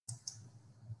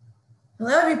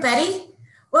Hello, everybody.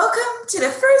 Welcome to the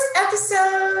first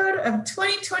episode of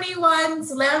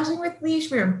 2021's Lounging with Leash.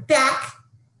 We're back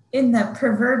in the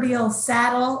proverbial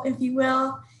saddle, if you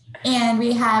will. And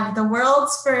we have the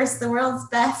world's first, the world's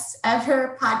best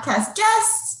ever podcast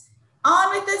guest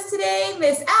on with us today,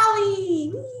 Miss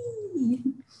Allie.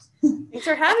 Thanks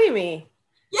for having me.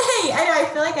 Yay! I know, I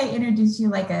feel like I introduced you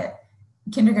like a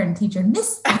kindergarten teacher,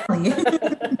 Miss Allie.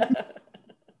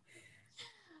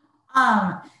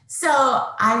 So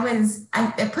I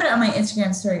put it on my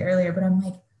Instagram story earlier, but I'm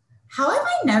like, how have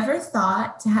I never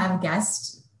thought to have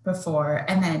guests before?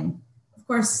 And then, of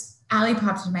course, Allie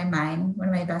popped in my mind, one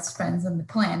of my best friends on the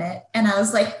planet. And I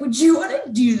was like, would you want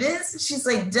to do this? She's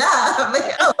like, duh. I'm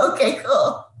like, oh, okay,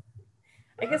 cool.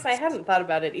 I guess I hadn't thought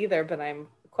about it either, but I'm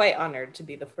quite honored to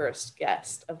be the first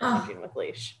guest of Lounging with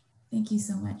Leash. Thank you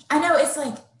so much. I know it's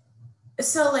like,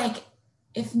 so like,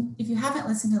 if you haven't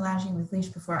listened to Lounging with Leash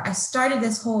before, I started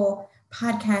this whole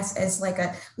podcast as like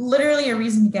literally a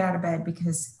reason to get out of bed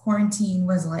because quarantine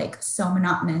was like so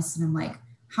monotonous. And I'm like,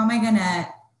 how am I going to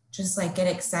just like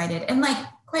get excited? And like,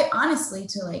 quite honestly,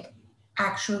 to like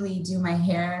actually do my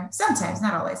hair sometimes,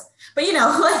 not always, but you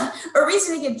know, like a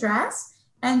reason to get dressed.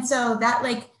 And so that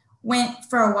like went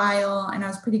for a while and I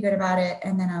was pretty good about it.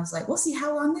 And then I was like, we'll see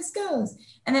how long this goes.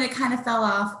 And then it kind of fell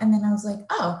off. And then I was like,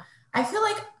 oh, I feel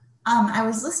like I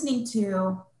was listening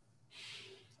to,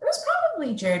 it was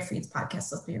probably Jared Freed's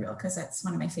podcast, let's be real, because that's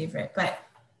one of my favorite, but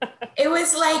it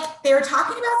was like, they were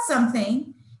talking about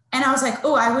something and I was like,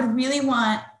 oh, I would really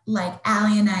want like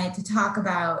Allie and I to talk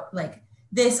about like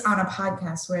this on a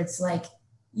podcast where it's like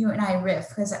you and I riff,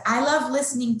 because I love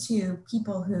listening to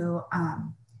people who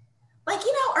like,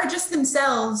 you know, are just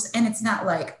themselves and it's not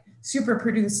like super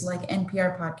produced like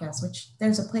NPR podcasts, which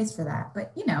there's a place for that,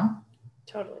 but you know.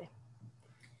 Totally.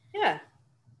 Yeah.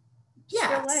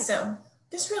 Yeah. So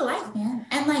just real life, man.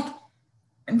 And like,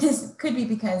 this could be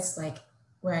because like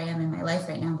where I am in my life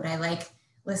right now, but I like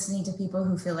listening to people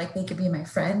who feel like they could be my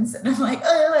friends. And I'm like,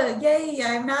 oh, yay,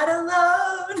 I'm not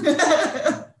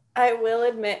alone. I will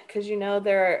admit, because you know,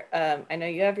 I know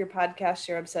you have your podcast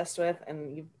you're obsessed with,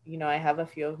 and you know, I have a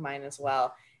few of mine as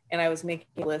well. And I was making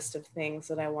a list of things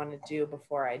that I want to do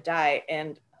before I die.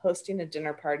 And hosting a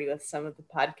dinner party with some of the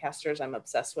podcasters I'm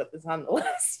obsessed with is on the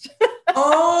list.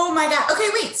 Oh my God. Okay,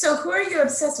 wait. So who are you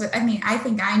obsessed with? I mean, I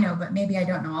think I know, but maybe I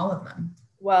don't know all of them.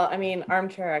 Well, I mean,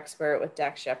 Armchair Expert with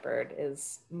Dax Shepard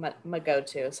is my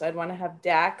go-to. So I'd want to have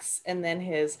Dax and then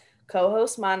his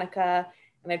co-host Monica.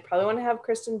 And I'd probably want to have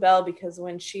Kristen Bell because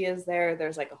when she is there,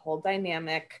 there's like a whole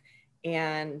dynamic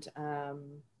and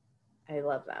I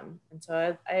love them. And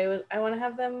so I want to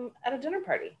have them at a dinner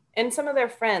party and some of their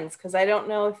friends, because I don't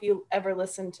know if you ever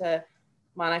listened to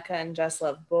Monica and Jess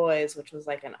Love Boys, which was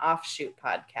like an offshoot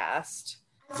podcast.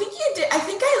 I think you did. I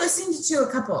think I listened to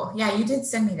a couple. Yeah, you did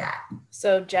send me that.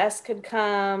 So Jess could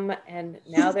come, and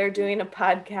now they're doing a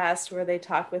podcast where they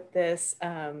talk with this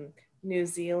New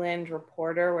Zealand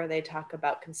reporter where they talk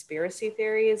about conspiracy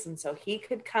theories. And so he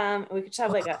could come and we could just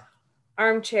have like a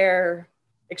armchair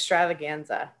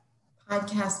extravaganza.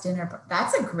 Podcast dinner.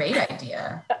 That's a great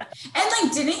idea. And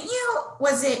like,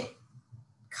 was it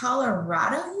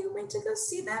Colorado you went to go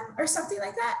see them or something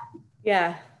like that?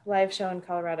 Yeah, live show in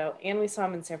Colorado. And we saw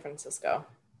them in San Francisco.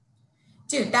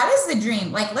 Dude, that is the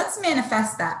dream. Like, let's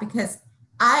manifest that, because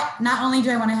not only do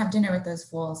I want to have dinner with those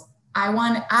fools, I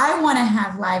want to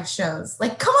have live shows.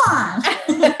 Like, come on.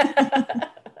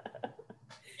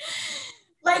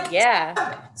 Like,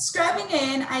 yeah. Scrubbing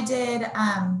in, I did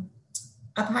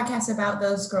a podcast about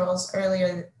those girls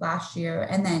earlier last year.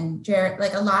 And then Jared,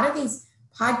 like a lot of these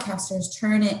podcasters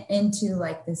turn it into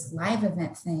like this live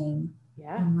event thing.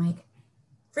 Yeah. I'm like,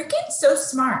 freaking so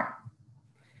smart.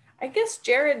 I guess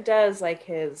Jared does like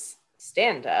his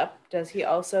stand-up. Does he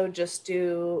also just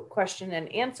do question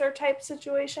and answer type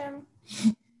situation?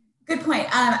 Good point.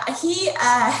 He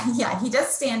does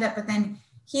stand-up, but then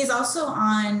he's also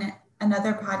on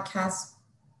another podcast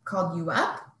called You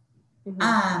Up.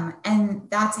 Mm-hmm. And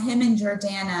that's him and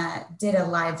Jordana did a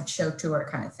live show tour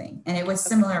kind of thing. And it was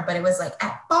similar, but it was like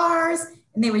at bars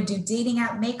and they would do dating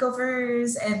app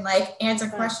makeovers and like answer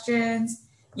questions.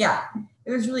 Yeah,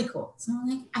 it was really cool. So I'm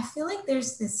like, I feel like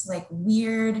there's this like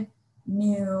weird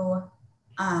new,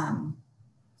 I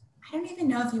don't even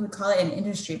know if you would call it an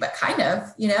industry, but kind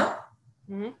of, you know,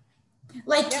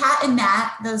 like Kat and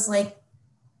Nat, those like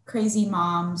crazy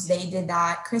moms, they did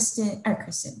that.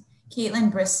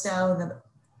 Caitlin Bristow, the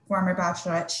former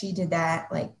Bachelorette, she did that.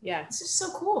 Like, yeah, it's just so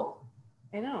cool.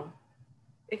 I know.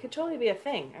 It could totally be a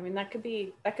thing. I mean, that could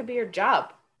be your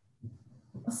job.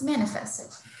 Let's manifest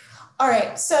it. All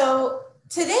right. So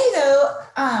Today, though,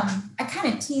 I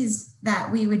kind of teased that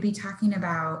we would be talking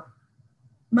about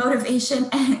motivation,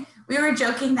 and we were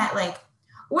joking that like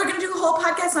we're going to do a whole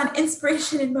podcast on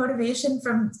inspiration and motivation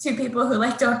from two people who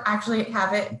like don't actually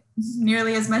have it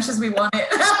nearly as much as we want it.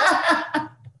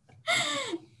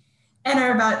 And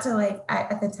are about to like,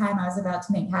 at the time I was about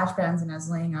to make hash browns and I was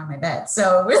laying on my bed.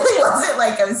 So it really wasn't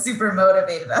like I was super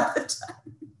motivated at the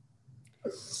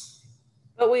time.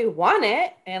 But we want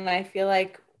it. And I feel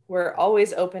like we're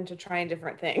always open to trying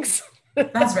different things.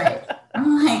 That's right.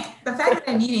 I'm like, the fact that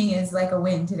I'm eating is like a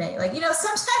win today. Like,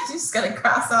 sometimes you just got to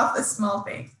cross off the small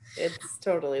things. It's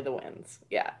totally the wins.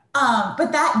 Yeah.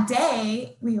 But that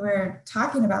day we were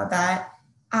talking about that,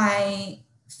 I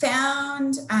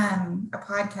found a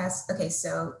podcast. Okay,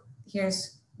 so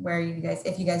here's where you guys,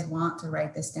 if you guys want to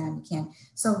write this down, you can.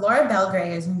 So Laura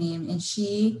Belgray is her name, and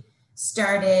she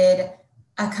started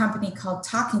a company called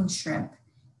Talking Shrimp,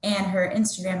 and her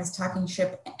Instagram is Talking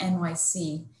Shrimp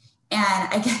NYC. And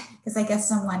I guess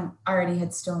someone already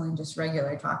had stolen just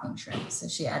regular Talking Shrimp, so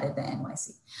she added the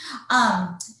NYC.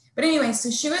 But anyway, so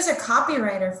she was a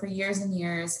copywriter for years and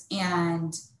years,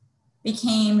 and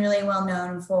became really well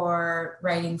known for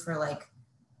writing for like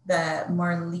the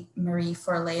Marie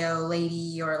Forleo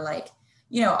lady, or like,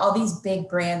 all these big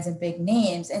brands and big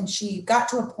names. And she got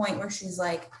to a point where she's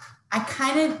like, I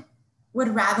kind of would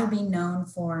rather be known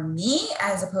for me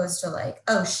as opposed to like,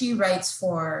 oh, she writes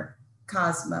for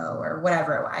Cosmo or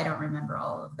whatever. I don't remember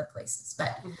all of the places,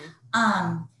 but,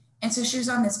 and so she was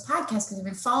on this podcast because I've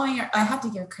been following her. I have to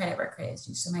give credit where credit is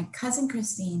due. So my cousin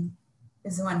Christine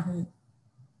is the one who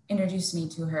introduced me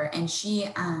to her, and she's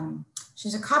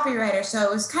a copywriter, so it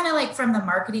was kind of like from the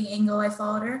marketing angle I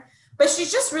followed her, but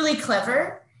she's just really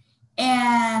clever,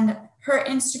 and her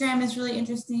Instagram is really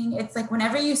interesting. It's like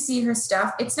whenever you see her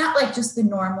stuff, it's not like just the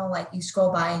normal like you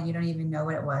scroll by and you don't even know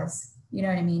what it was, you know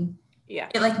what I mean? Yeah.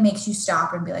 It like makes you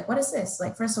stop and be like, what is this?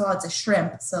 Like, first of all, it's a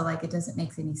shrimp, so like it doesn't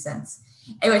make any sense,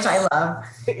 which I love.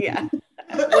 Yeah.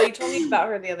 Well, you told me about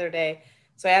her the other day,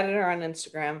 so I added her on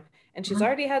Instagram. And she's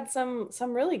already had some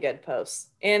really good posts.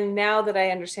 And now that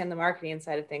I understand the marketing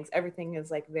side of things, everything is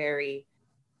like very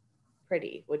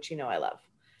pretty, which I love.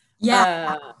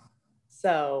 Yeah.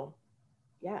 So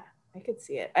yeah, I could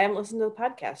see it. I haven't listened to the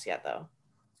podcast yet though.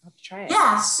 I'll have to try it.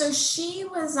 Yeah. So she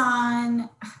was on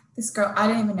this girl, I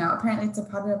don't even know. Apparently it's a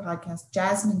popular podcast.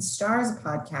 Jasmine Star's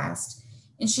podcast.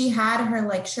 And she had her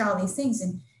like share all these things.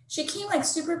 And she came like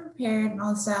super prepared and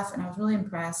all this stuff. And I was really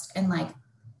impressed. And like,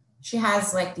 she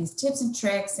has like these tips and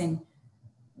tricks and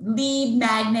lead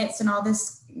magnets and all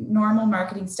this normal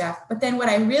marketing stuff. But then what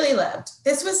I really loved,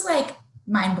 this was like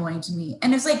mind blowing to me.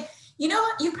 And it's like,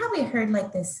 you probably heard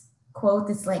like this quote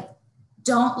that's like,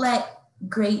 don't let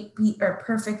great be or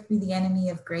perfect be the enemy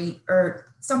of great,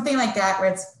 or something like that,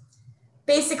 where it's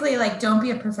basically like, don't be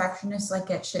a perfectionist, like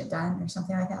get shit done or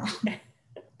something like that.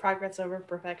 Progress over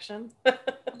perfection.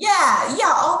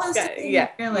 Yeah. All those things. Yeah.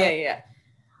 Yeah.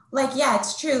 Like, yeah,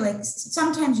 it's true. Like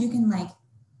sometimes you can like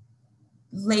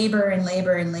labor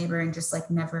and just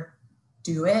like never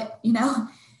do it,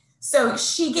 So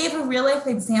she gave a real life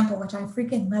example, which I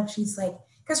freaking love. She's like,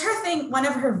 because her thing, one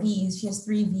of her V's, she has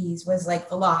 3 V's, was like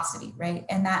velocity, right?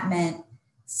 And that meant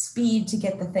speed to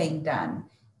get the thing done.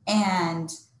 And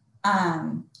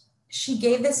she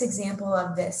gave this example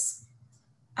of this,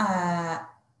 it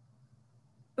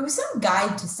was some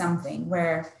guide to something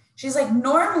where she's like,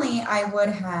 normally I would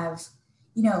have,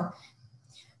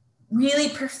 really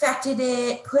perfected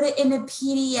it, put it in a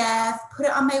PDF, put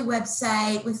it on my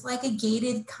website with like a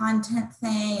gated content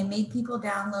thing and made people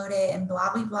download it and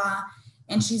blah, blah, blah.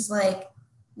 And she's like,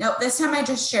 nope, this time I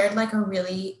just shared like a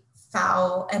really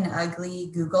foul and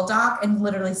ugly Google Doc and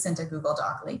literally sent a Google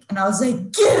Doc link. And I was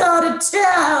like, get out of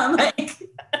town. Like,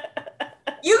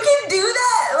 you can do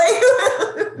that.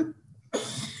 Like,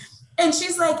 and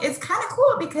she's like, it's kind of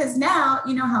cool because now,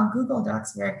 how Google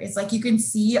Docs work. It's like, you can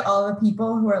see all the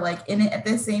people who are like in it at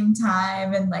the same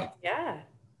time. And like, yeah.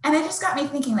 And it just got me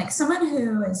thinking, like someone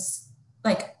who is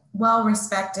like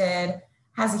well-respected,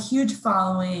 has a huge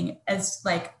following, as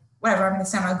like, whatever, I'm going to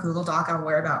send my Google Doc, I'll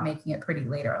worry about making it pretty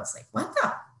later. I was like, what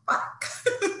the fuck?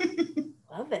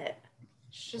 Love it.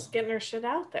 She's just getting her shit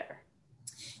out there.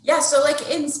 Yeah. So like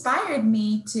it inspired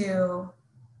me to,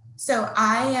 so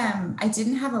I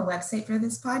didn't have a website for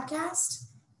this podcast.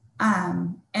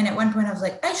 And at one point I was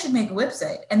like, I should make a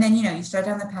website. And then, you start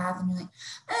down the path and you're like,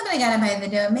 oh, but I got to buy the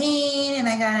domain and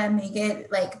I got to make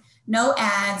it like no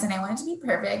ads. And I want it to be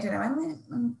perfect.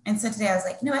 And so today I was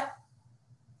like, you know what?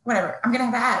 Whatever. I'm going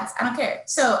to have ads. I don't care.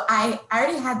 So I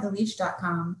already had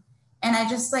theleash.com and I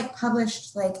just like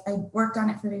published, like I worked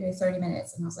on it for maybe 30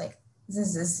 minutes and I was like,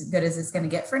 this is as good as it's going to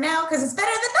get for now because it's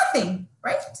better than nothing,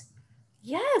 right?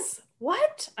 Yes.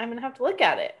 What? I'm going to have to look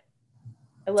at it.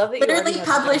 I love that you literally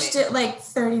published it like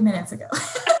 30 minutes ago. Of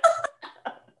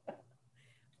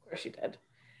course you did.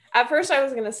 At first, I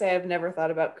was going to say I've never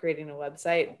thought about creating a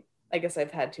website. I guess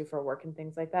I've had to for work and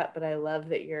things like that, but I love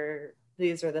that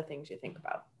these are the things you think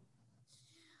about.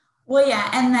 Well,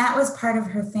 yeah, and that was part of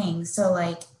her thing. So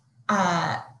like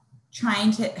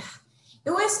it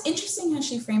was interesting how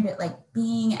she framed it, like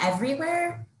being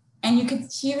everywhere. And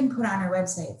she even put on her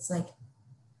website, it's like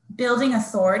building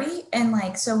authority. And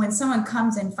like, so when someone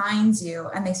comes and finds you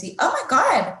and they see, oh my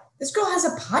God, this girl has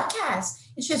a podcast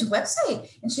and she has a website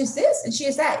and she has this and she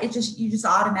has that. You just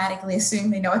automatically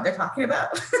assume they know what they're talking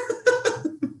about.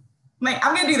 Like,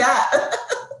 I'm going to do that.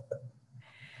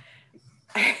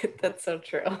 That's so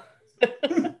true.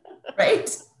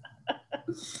 Right?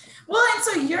 Well, and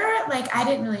so you're like, I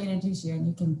didn't really introduce you and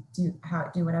you can do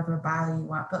whatever bio you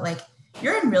want, but like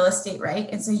you're in real estate, right?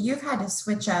 And so you've had to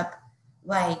switch up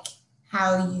like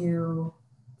how you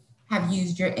have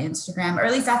used your Instagram, or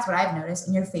at least that's what I've noticed,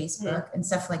 and your Facebook and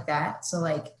stuff like that. So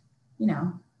like, you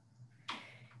know.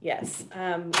 Yes,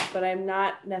 but I'm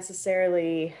not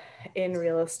necessarily in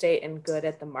real estate and good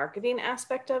at the marketing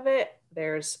aspect of it.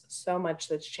 There's so much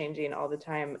that's changing all the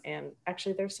time. And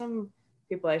actually there's some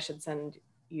people I should send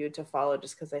you to follow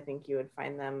just because I think you would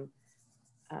find them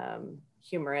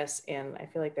humorous, and I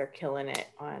feel like they're killing it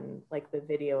on like the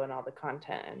video and all the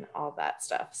content and all that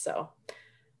stuff. So,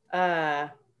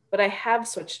 but I have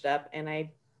switched up, and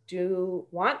I do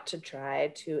want to try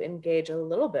to engage a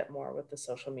little bit more with the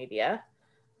social media,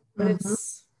 but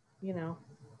it's, you know,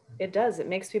 it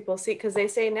makes people see, because they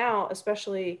say now,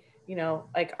 especially, you know,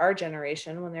 like our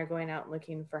generation, when they're going out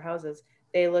looking for houses,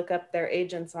 they look up their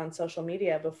agents on social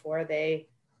media before they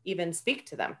even speak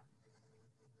to them.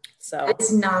 So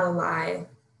it's not a lie.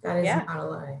 That is not a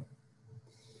lie.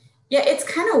 Yeah, it's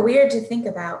kind of weird to think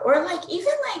about. Or like,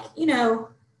 even like, you know,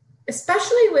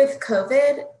 especially with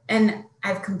COVID, and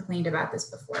I've complained about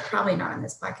this before, probably not on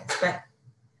this podcast, but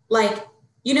like,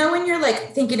 you know, when you're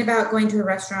like thinking about going to a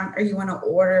restaurant or you want to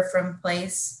order from a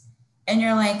place and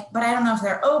you're like, but I don't know if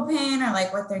they're open or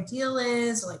like what their deal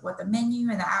is or like what the menu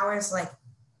and the hours, like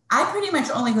I pretty much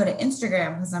only go to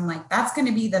Instagram because I'm like, that's going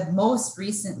to be the most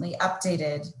recently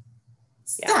updated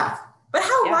stuff. But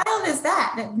how wild is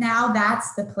that now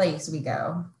that's the place we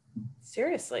go?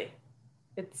 Seriously.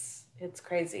 It's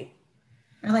crazy.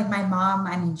 Or like my mom,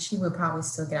 I mean, she would probably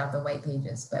still get out the white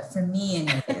pages, but for me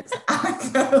anyways,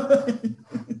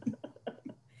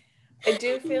 I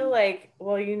do feel like,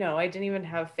 well, you know, I didn't even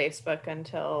have Facebook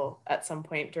until at some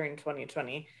point during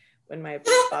 2020 when my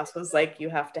boss was like, you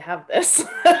have to have this.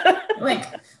 Like,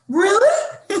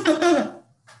 really?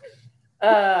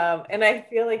 And I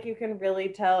feel like you can really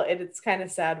tell it's kind of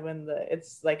sad when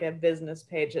it's like a business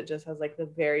page that just has like the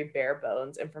very bare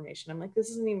bones information. I'm like,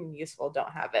 this isn't even useful. Don't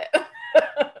have it.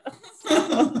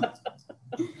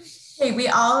 Hey, we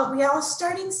all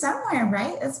starting somewhere,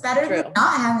 right? It's better than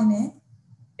not having it.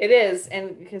 It is,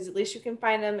 and because at least you can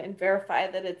find them and verify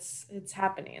that it's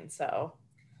happening. So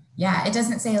yeah, it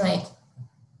doesn't say like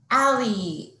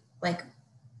Allie, like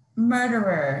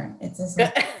murderer. It's just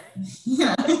like,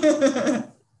 yeah.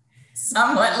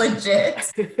 Somewhat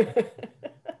legit.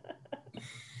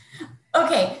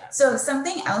 Okay, so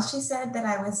something else she said that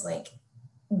I was like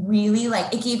really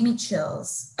like, it gave me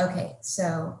chills. Okay,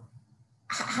 so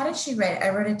how did she write it? I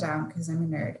wrote it down because I'm a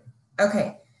nerd.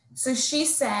 Okay, so she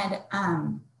said,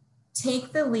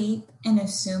 take the leap in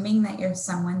assuming that you're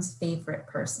someone's favorite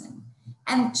person.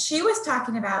 And she was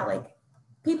talking about like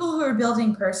people who are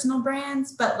building personal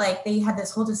brands, but like they had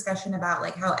this whole discussion about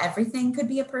like how everything could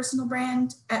be a personal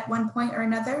brand at one point or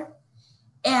another.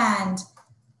 And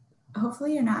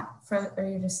hopefully you're not or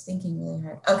you're just thinking really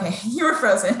hard. Okay, you were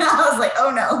frozen. I was like,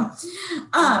 oh no.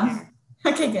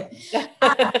 Okay, good.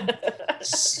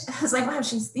 I was like, wow,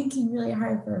 she's thinking really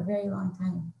hard for a very long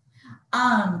time.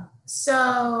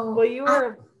 So well, you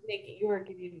were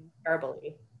giving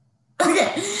verbally.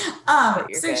 Okay.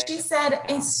 So she said,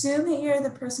 assume that you're the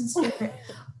person's favorite.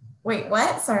 Wait,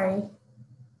 what? Sorry.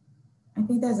 I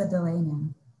think there's a delay now.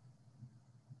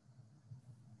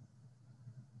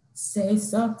 Say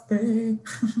something.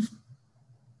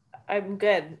 I'm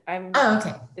good. Oh,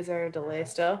 okay. Is there a delay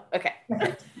still? Okay.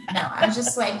 Perfect. No, I was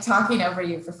just like talking over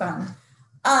you for fun.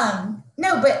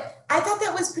 No, but I thought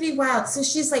that was pretty wild. So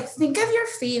she's like, think of your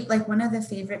like one of the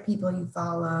favorite people you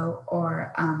follow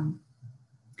or,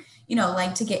 you know,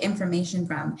 like to get information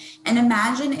from. And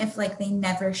imagine if like they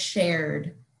never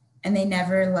shared and they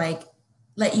never like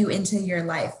let you into your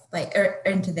life, like, or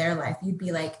into their life. You'd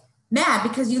be like mad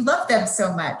because you love them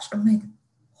so much. I'm like,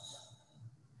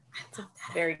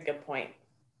 Very good point.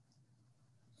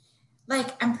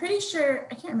 Like, I'm pretty sure,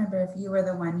 I can't remember if you were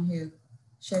the one who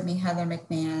showed me Heather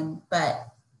McMahon, but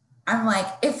I'm like,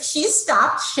 if she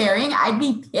stopped sharing, I'd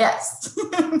be pissed.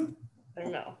 I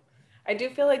don't know. I do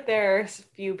feel like there's a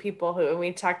few people who, and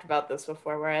we talked about this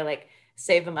before, where I like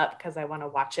save them up because I want to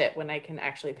watch it when I can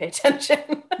actually pay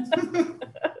attention.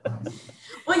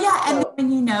 Well, yeah. And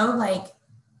when you know, like,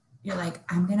 you're like,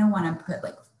 I'm going to want to put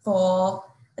like full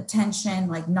attention,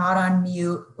 like not on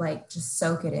mute, like just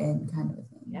soak it in kind of a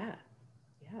thing. Yeah.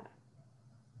 Yeah.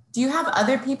 Do you have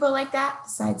other people like that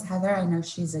besides Heather? I know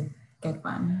she's a good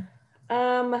one.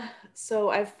 So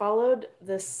I've followed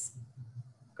this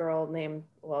girl named,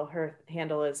 well, her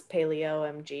handle is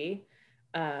PaleoMG.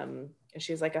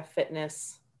 She's like a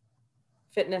fitness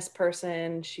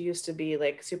person. She used to be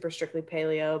like super strictly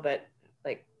paleo, but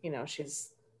like, you know,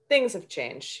 things have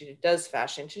changed. She does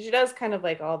fashion. She does kind of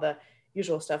like all the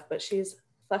usual stuff, but she's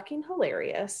fucking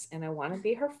hilarious and I want to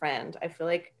be her friend. I feel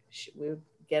like we would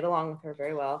get along with her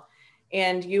very well.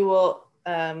 And you will,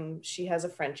 she has a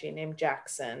Frenchie named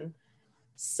Jackson.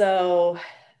 So,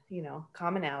 you know,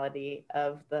 commonality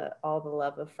of all the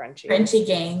love of Frenchie. Frenchie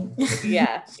gang.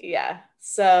 Yeah.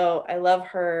 So I love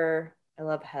her. I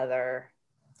love Heather.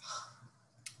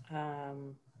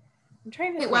 I'm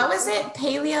trying to think. What was it?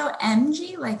 Paleo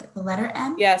MG, like the letter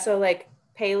M? Yeah, so like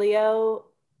paleo,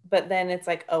 but then it's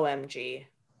like OMG.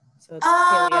 So it's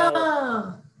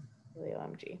paleo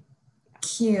MG. Yeah.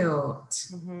 Cute.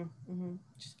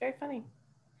 She's very funny.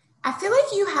 I feel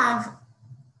like you have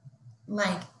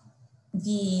like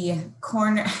the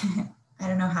corner, I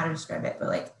don't know how to describe it, but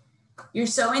like you're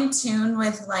so in tune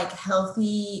with like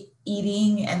healthy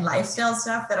eating and lifestyle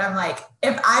stuff that I'm like,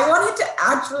 if I wanted to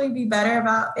actually be better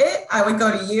about it, I would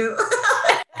go to you.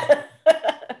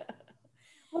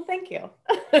 Well, thank you.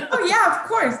 Oh yeah, of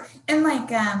course. And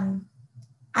like,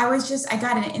 I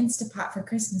got an Instapot for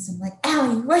Christmas. I'm like,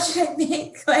 Allie, what should I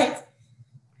make? Like,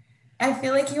 I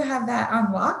feel like you have that on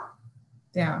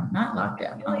lockdown, not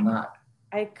lockdown, on lock.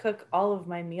 I cook all of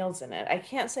my meals in it. I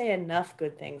can't say enough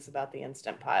good things about the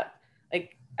Instant Pot.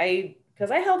 Like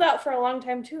because I held out for a long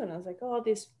time too, and I was like, oh, all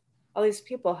these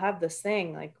people have this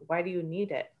thing. Like, why do you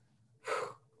need it?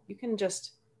 You can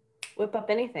just whip up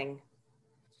anything.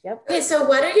 Yep. Okay, so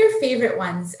what are your favorite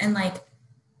ones, and like,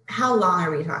 how long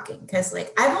are we talking? Because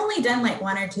like I've only done like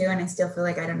one or two, and I still feel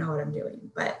like I don't know what I'm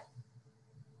doing. But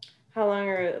how long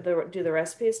do the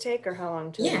recipes take, or how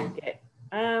long do they get?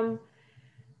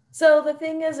 So the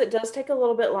thing is, it does take a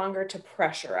little bit longer to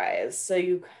pressurize. So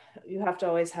you have to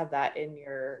always have that in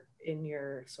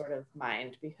your sort of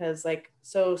mind, because like,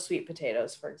 so sweet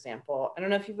potatoes, for example, I don't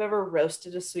know if you've ever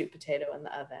roasted a sweet potato in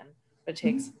the oven, but it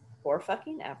takes for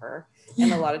fucking ever.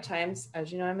 And a lot of times,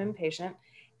 as you know, I'm impatient.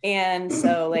 And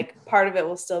so like part of it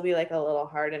will still be like a little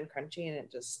hard and crunchy, and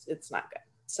it's not good.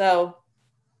 So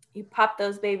you pop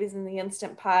those babies in the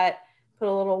Instant Pot, put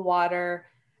a little water,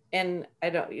 and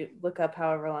you look up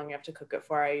however long you have to cook it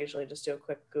for. I usually just do a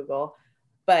quick Google,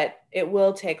 but it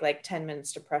will take like 10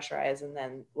 minutes to pressurize, and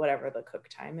then whatever the cook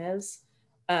time is.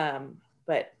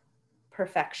 But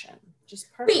perfection,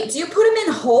 just perfect. Wait, do you put them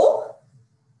in whole?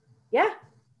 Yeah.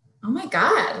 Oh my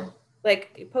God.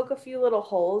 Like you poke a few little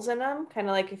holes in them, kind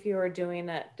of like if you were doing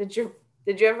it. Did you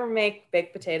ever make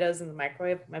baked potatoes in the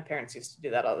microwave? My parents used to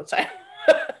do that all the time.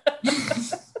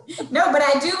 No, but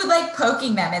I do like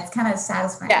poking them. It's kind of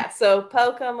satisfying. Yeah, so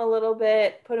poke them a little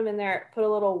bit, put them in there, put a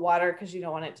little water, because you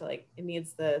don't want it to like, it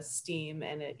needs the steam,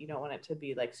 and you don't want it to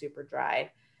be like super dry.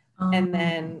 And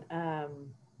then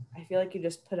I feel like you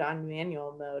just put it on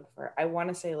manual mode for, I want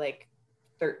to say like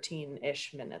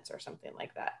 13-ish minutes or something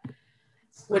like that,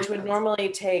 which would normally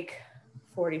take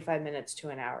 45 minutes to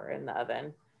an hour in the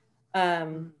oven.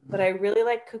 But I really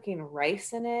like cooking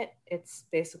rice in it. It's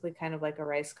basically kind of like a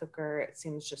rice cooker. It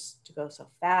seems just to go so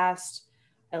fast.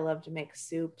 I love to make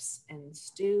soups and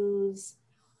stews.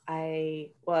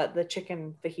 The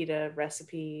chicken fajita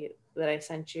recipe that I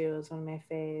sent you is one of my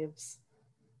faves.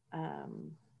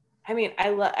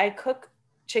 I cook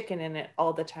chicken in it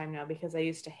all the time now, because I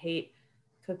used to hate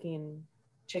cooking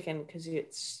chicken because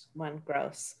it's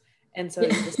gross. And so you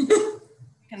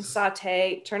can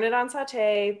turn it on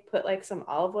saute, put like some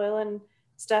olive oil and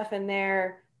stuff in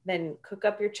there, then cook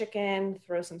up your chicken,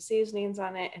 throw some seasonings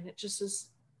on it, and it just is,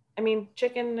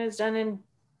 chicken is done in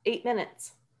 8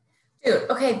 minutes. Dude,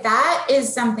 okay, that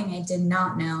is something I did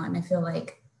not know, and I feel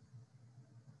like,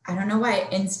 I don't know why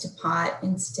Instant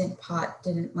Pot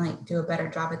didn't like do a better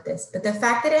job at this, but the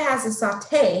fact that it has a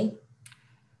saute,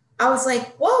 I was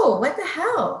like, whoa, what the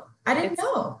hell? I didn't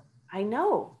know. I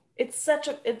know.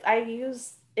 I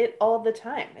use it all the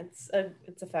time. It's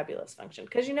a fabulous function,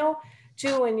 because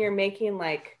too, when you're making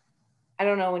like, I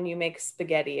don't know, when you make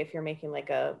spaghetti, if you're making like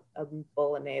a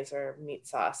bolognese or meat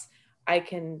sauce, I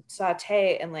can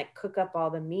saute and like cook up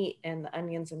all the meat and the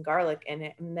onions and garlic in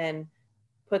it, and then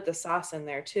put the sauce in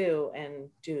there too and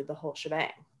do the whole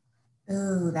shebang.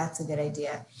 Ooh, that's a good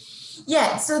idea.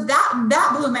 Yeah, so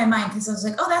that blew my mind because I was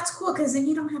like, oh, that's cool, because then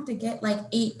you don't have to get like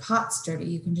 8 pots dirty.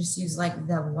 You can just use like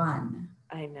the one.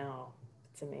 I know.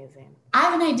 It's amazing. I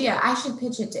have an idea. I should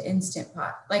pitch it to Instant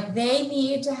Pot. Like they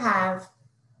need to have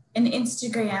an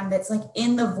Instagram that's like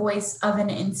in the voice of an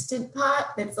Instant Pot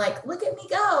that's like, look at me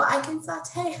go, I can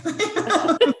saute.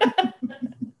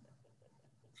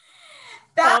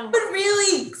 That would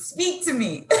really speak to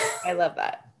me. I love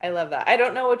that. I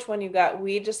don't know which one you got.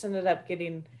 We just ended up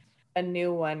getting a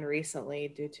new one recently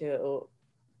due to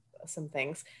some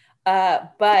things.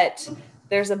 But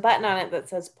there's a button on it that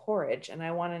says porridge, and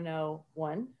I want to know,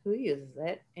 1, who uses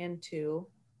it, and 2,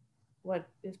 what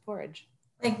is porridge?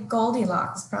 Like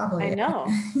Goldilocks, probably. I know.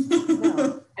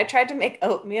 No. I tried to make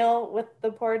oatmeal with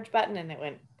the porridge button and it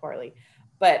went poorly.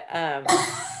 But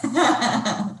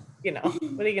you know,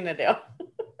 what are you gonna do?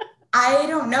 I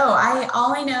don't know.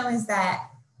 All I know is that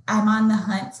I'm on the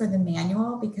hunt for the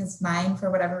manual because mine, for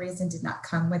whatever reason, did not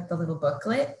come with the little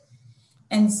booklet.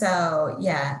 And so,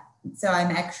 yeah. So I'm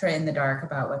extra in the dark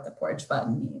about what the porridge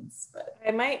button means. But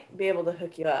I might be able to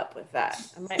hook you up with that.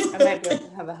 I might be able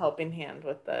to have a helping hand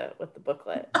with the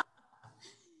booklet.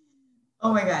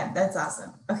 Oh my God, that's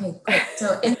awesome. Okay, great.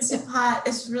 So Instant Pot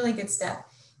is really good stuff.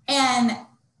 And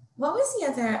what was the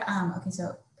other? Okay,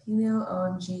 so Paleo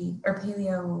OMG.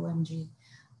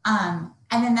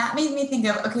 And then that made me think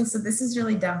of, okay, so this is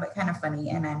really dumb but kind of funny,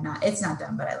 and it's not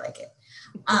dumb, but I like it.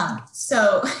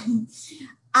 So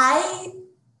I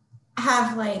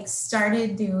have like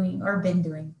started doing, or been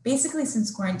doing, basically since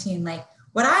quarantine, like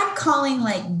what I'm calling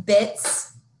like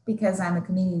bits, because I'm a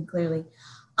comedian clearly,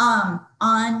 on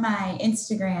my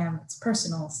Instagram. It's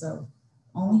personal, so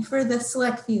only for the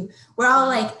select few, where I'll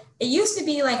like, it used to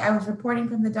be like I was reporting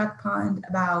from the duck pond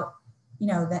about, you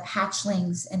know, the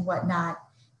hatchlings and whatnot.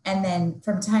 And then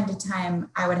from time to time,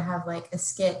 I would have like a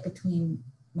skit between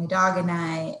my dog and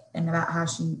I, and about how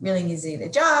she really needs to get a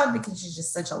job because she's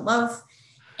just such a loaf.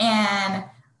 And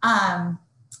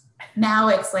now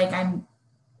it's like I'm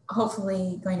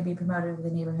hopefully going to be promoted to the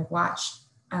Neighborhood Watch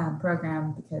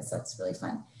program because that's really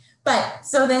fun. But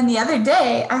so then the other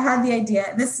day I had the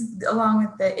idea, this is along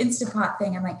with the Instant Pot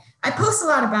thing. I'm like, I post a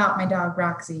lot about my dog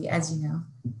Roxy, as you know.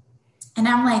 And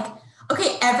I'm like,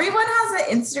 okay, everyone has an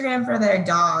Instagram for their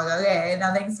dog. Okay,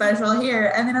 nothing special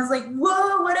here. And then I was like,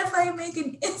 whoa, what if I make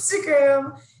an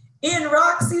Instagram in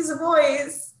Roxy's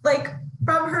voice, like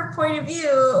from her point of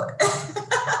view?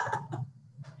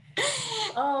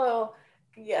 Oh,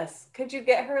 yes. Could you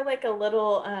get her like a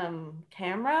little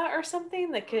camera or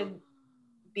something that could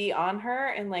be on her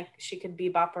and like she could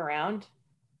bebop around?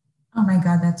 Oh my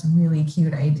God, that's a really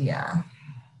cute idea.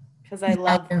 Because I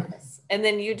love this. And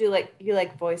then you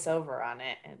voice over on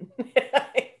it. And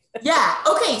yeah.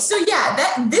 Okay. So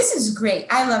yeah, this is great.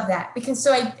 I love that because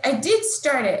so I did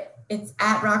start it. It's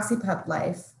at Roxy Pup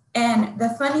Life. And the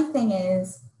funny thing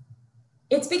is,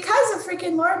 it's because of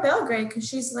freaking Laura Belgrade, because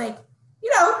she's like, you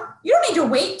know, you don't need to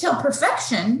wait till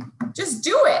perfection. Just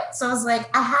do it. So I was like,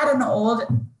 I had an old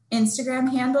Instagram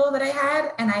handle that I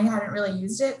had and I hadn't really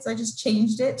used it. So I just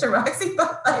changed it to Roxy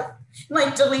Pup Life.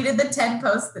 Like deleted the 10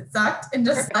 posts that sucked and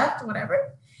just left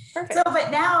whatever. Perfect. So,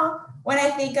 but now when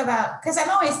I think about, because I'm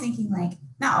always thinking like,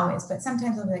 not always, but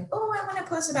sometimes I'll be like, oh, I want to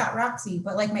post about Roxy,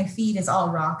 but like my feed is all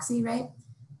Roxy, right?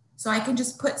 So I can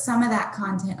just put some of that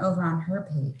content over on her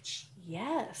page.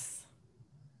 Yes.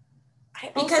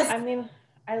 I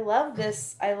love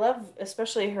this. I love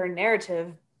especially her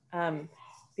narrative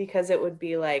because it would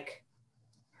be like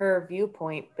her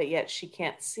viewpoint, but yet she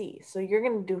can't see. So you're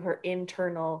going to do her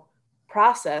internal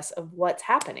process of what's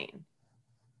happening.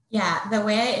 Yeah, the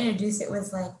way I introduced it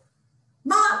was like,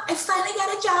 Mom, I finally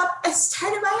got a job. I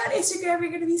started my own Instagram. You're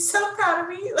going to be so proud of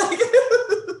me. Like,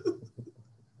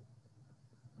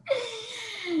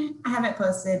 I haven't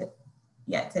posted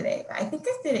yet today. I think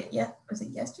I did it. Yeah, was it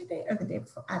yesterday or the day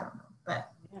before? I don't know.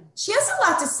 But she has a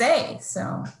lot to say,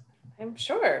 so I'm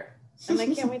sure. And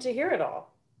I can't wait to hear it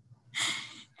all.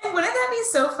 And wouldn't that be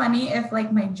so funny if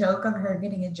like my joke of her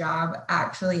getting a job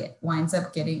actually winds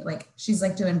up getting like she's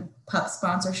like doing pup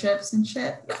sponsorships and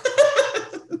shit?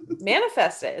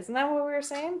 Manifest it. Isn't that what we were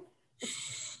saying?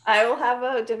 I will have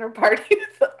a dinner party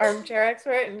with the armchair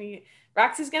expert and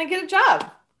Roxy's going to get a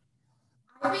job.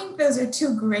 I think those are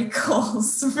 2 great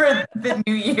goals for the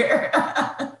new year.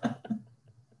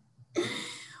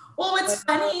 Well, what's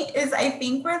funny is I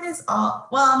think where this all,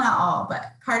 well, not all,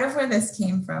 but part of where this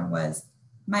came from was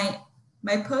my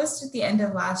post at the end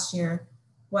of last year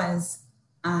was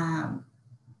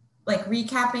like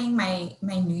recapping my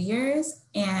New Year's,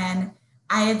 and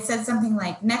I had said something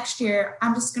like, next year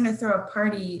I'm just going to throw a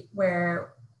party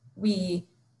where we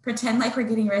pretend like we're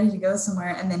getting ready to go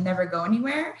somewhere and then never go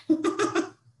anywhere.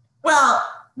 Well,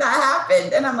 that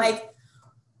happened, and I'm like,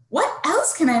 what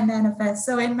else can I manifest?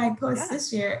 So in my post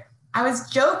this year, I was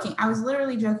joking. I was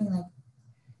literally joking, like,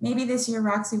 maybe this year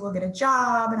Roxy will get a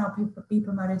job and I'll be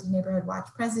promoted to Neighborhood Watch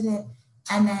president.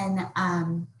 And then,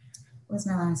 what was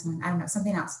my last one? I don't know,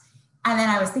 something else. And then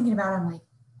I was thinking about it, I'm like,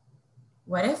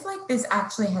 what if like this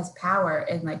actually has power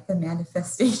in like the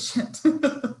manifestation?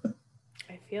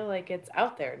 I feel like it's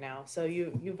out there now. So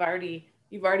you've already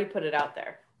put it out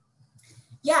there.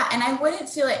 Yeah, and I wouldn't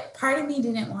feel it. Part of me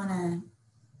didn't want to.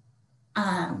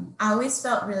 I always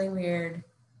felt really weird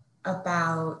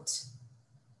about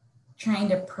trying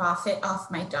to profit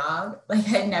off my dog. Like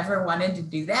I never wanted to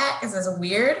do that because it's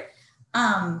weird.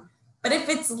 But if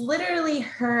it's literally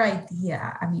her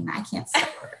idea, I mean, I can't stop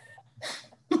her.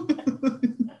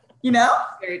 You know?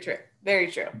 Very true.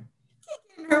 Very true. Can't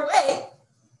get in her way.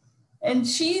 And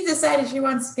she decided she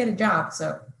wants to get a job,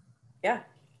 so. Yeah.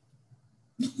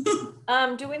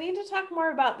 Do we need to talk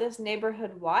more about this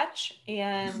Neighborhood Watch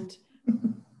and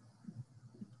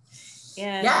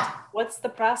yeah. What's the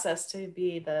process to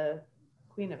be the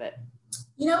queen of it?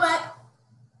 You know what?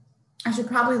 I should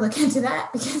probably look into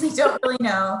that because I don't really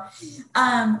know.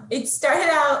 It started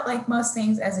out like most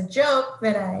things as a joke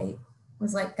that I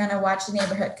was like gonna watch the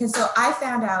neighborhood. Cause so I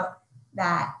found out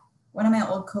that one of my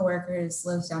old coworkers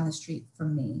lives down the street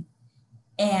from me.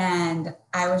 And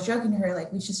I was joking to her,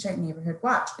 like, we should start a neighborhood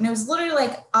watch. And it was literally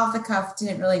like off the cuff,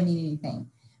 didn't really mean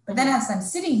anything. But then as I'm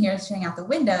sitting here staring out the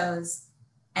windows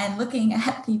and looking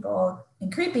at people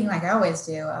and creeping like I always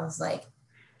do, I was like,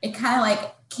 it kind of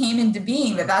like came into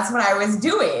being that that's what I was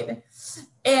doing.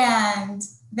 And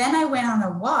then I went on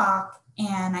a walk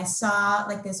and I saw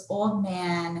like this old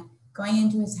man going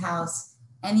into his house,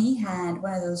 and he had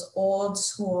one of those old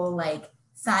school like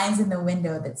signs in the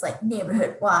window that's like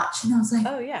neighborhood watch. And I was like,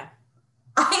 oh yeah,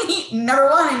 number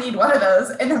one, I need one of those.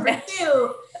 And number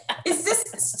two, is this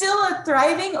still a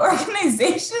thriving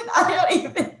organization? I don't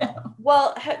even know.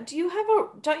 Well, don't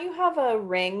you have a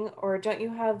Ring, or don't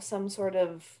you have some sort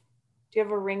of, do you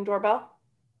have a Ring doorbell?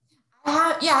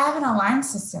 I have an alarm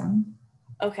system.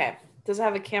 Okay. Does it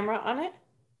have a camera on it?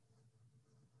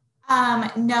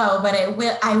 No, but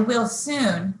I will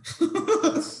soon.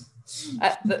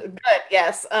 Good.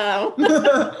 Yes.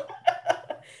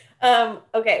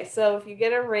 Okay. So if you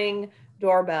get a Ring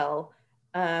doorbell,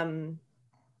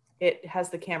 it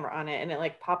has the camera on it and it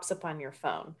like pops up on your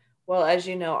phone. Well, as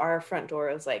you know, our front door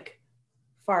is like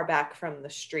far back from the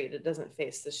street. It doesn't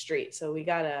face the street. So we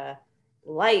got a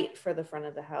light for the front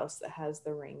of the house that has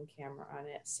the Ring camera on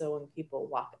it. So when people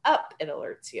walk up, it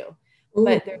alerts you. Ooh.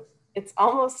 But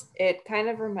it kind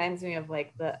of reminds me of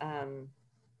like the,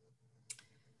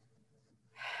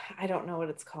 I don't know what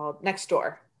it's called,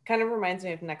 Nextdoor. Kind of reminds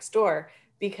me of Nextdoor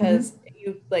because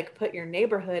you like put your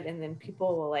neighborhood and then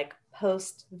people will like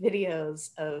post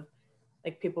videos of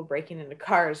like people breaking into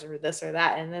cars or this or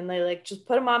that. And then they like just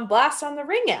put them on blast on the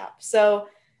Ring app. So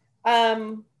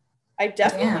I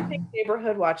definitely think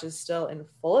Neighborhood Watch is still in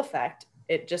full effect.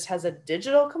 It just has a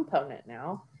digital component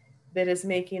now that is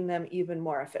making them even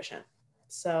more efficient.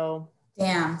 So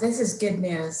damn, this is good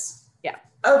news. Yeah.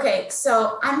 Okay,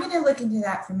 so I'm going to look into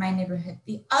that for my neighborhood.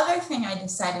 The other thing I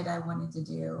decided I wanted to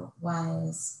do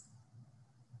was,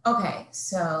 okay,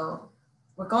 so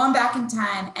we're going back in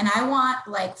time and I want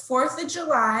like 4th of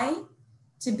July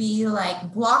to be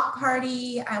like block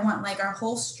party. I want like our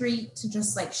whole street to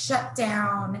just like shut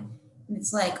down. And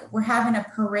it's like, we're having a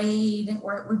parade,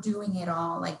 we're doing it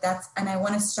all like that's, and I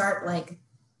want to start like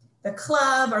the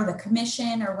club or the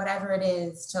commission or whatever it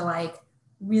is to like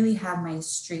really have my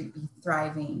street be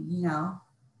thriving, you know?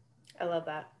 I love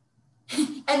that.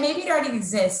 And maybe it already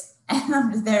exists. And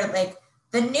I'm just there like,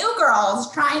 the new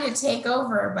girl's trying to take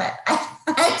over, but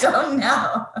I don't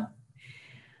know.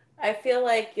 I feel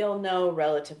like you'll know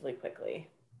relatively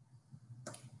quickly.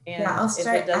 And yeah, I'll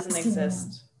start if it doesn't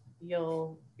exist,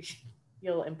 you'll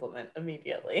implement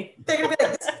immediately. They're gonna be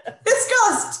like, this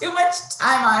girl has too much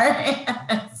time on her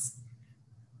hands.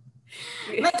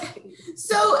 Like,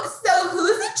 so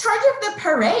who's in charge of the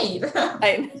parade?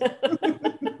 I know.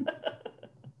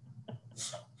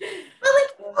 But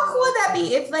like, how cool would that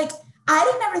be if like, I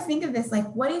didn't ever think of this.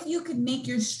 Like, what if you could make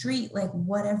your street like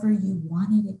whatever you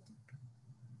wanted it to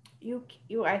be?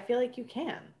 I feel like you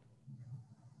can.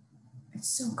 It's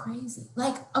so crazy.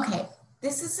 Like, okay,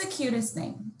 this is the cutest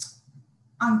thing.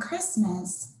 On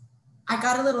Christmas, I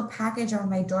got a little package on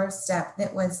my doorstep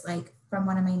that was like from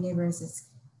one of my neighbors. It's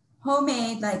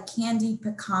homemade like candied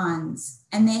pecans.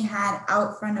 And they had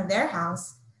out front of their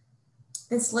house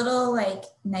this little like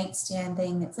nightstand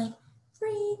thing that's like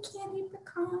free candied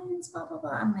pecans, blah, blah,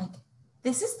 blah. I'm like,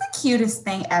 this is the cutest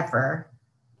thing ever.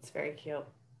 It's very cute.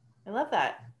 I love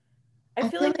that. I I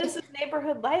feel feel like this is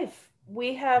neighborhood life.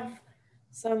 We have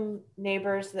some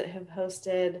neighbors that have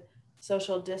hosted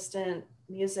social distant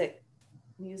music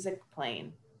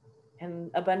playing, and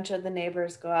a bunch of the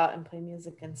neighbors go out and play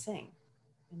music and sing.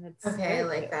 And it's Okay, I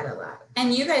like cute. that a lot.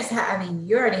 And you guys have, I mean,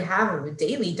 you already have a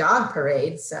daily dog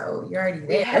parade, so you're already We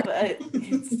there. have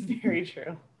it's very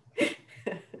true.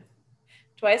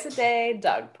 Twice a day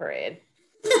dog parade.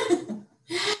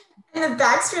 And the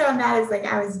backstory on that is like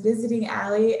I was visiting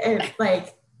Allie and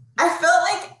like I felt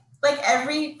like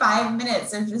every 5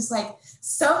 minutes there's just like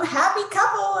some happy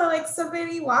couple or like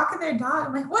somebody walking their dog.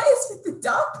 I'm like, what is with the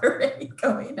dog parade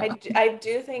going on? I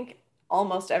do think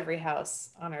almost every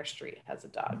house on our street has a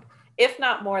dog, if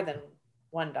not more than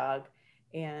one dog.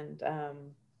 And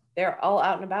they're all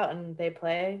out and about and they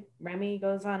play. Remy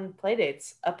goes on play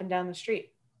dates up and down the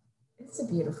street. It's a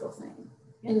beautiful thing.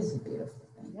 Yeah. It is a beautiful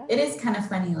thing. Yeah. It is kind of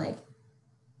funny. Like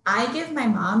I give my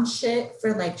mom shit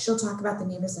for like, she'll talk about the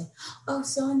neighbors like, oh,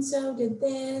 so-and-so did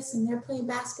this and they're playing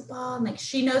basketball. And like,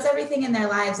 she knows everything in their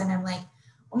lives. And I'm like,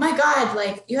 oh my God,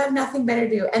 like you have nothing better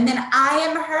to do. And then I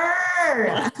am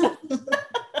her.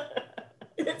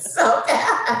 It's so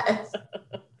bad.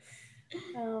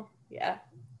 Oh, yeah.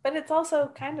 But it's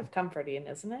also kind of comforting,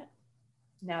 isn't it?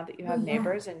 Now that you have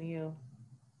neighbors and you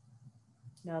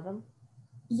know them.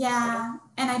 Yeah.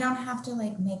 And I don't have to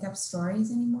like make up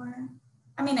stories anymore.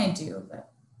 I mean, I do, but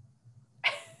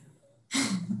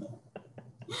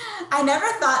I never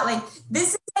thought like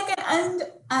this is like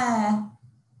an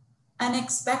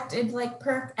unexpected like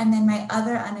perk. And then my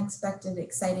other unexpected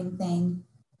exciting thing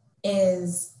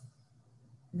is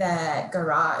the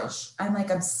garage. I'm like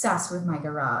obsessed with my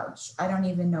garage. I don't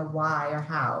even know why or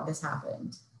how this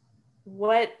happened.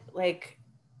 What, like,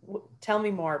 tell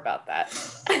me more about that.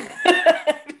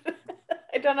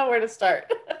 I don't know where to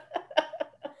start.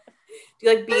 Do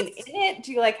you like being in it?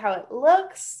 Do you like how it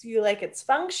looks? Do you like its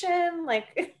function?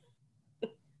 Like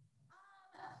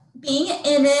being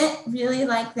in it, really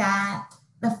like that.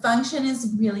 The function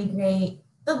is really great.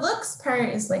 The looks part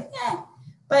is like,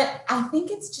 but I think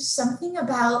it's just something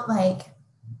about like,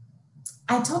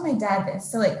 I told my dad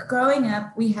this. So like growing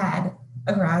up, we had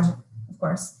a garage, of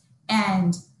course,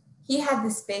 and he had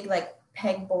this big like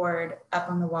pegboard up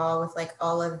on the wall with like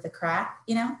all of the crap,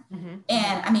 you know? Mm-hmm.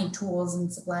 And I mean tools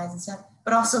and supplies and stuff,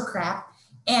 but also crap.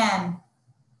 And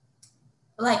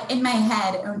like in my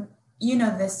head, you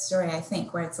know this story, I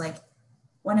think, where it's like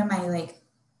one of my like,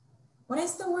 what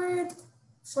is the word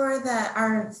for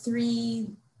our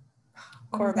three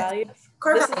core values?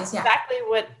 Core this values, is yeah. Exactly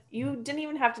what you didn't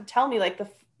even have to tell me. Like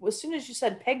as soon as you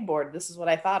said pegboard, this is what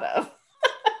I thought of.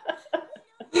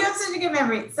 You have such a good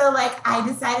memory. So like I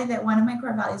decided that one of my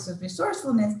core values was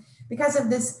resourcefulness because of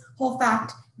this whole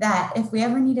fact that if we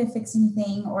ever need to fix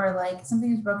anything or like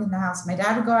something was broken in the house, my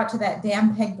dad would go out to that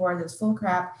damn pegboard that was full of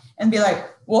crap and be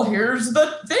like, well, here's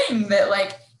the thing that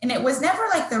like, and it was never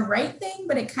like the right thing,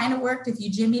 but it kind of worked if you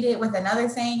jimmied it with another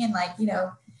thing and like, you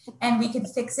know, and we could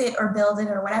fix it or build it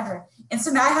or whatever. And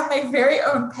so now I have my very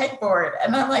own pegboard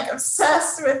and I'm like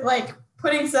obsessed with like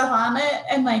putting stuff on it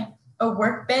and like a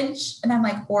workbench and I'm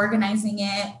like organizing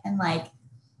it and like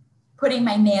putting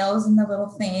my nails in the little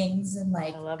things and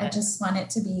like I just want it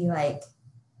to be like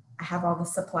I have all the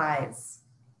supplies.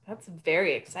 That's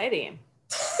very exciting.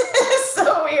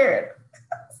 So weird.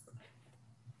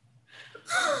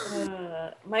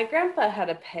 My grandpa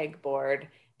had a pegboard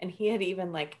and he had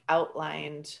even like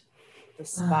outlined the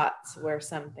spots where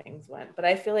some things went, but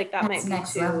I feel like that might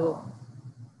be too level.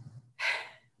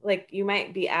 Like you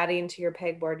might be adding to your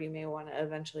pegboard, you may want to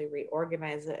eventually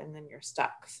reorganize it and then you're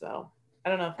stuck. So I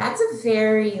don't know. That's a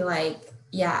very like,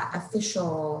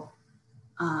 official.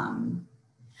 I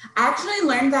actually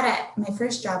learned that at my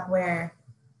first job where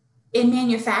in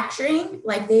manufacturing,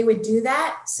 like they would do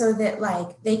that so that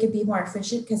like they could be more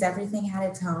efficient because everything had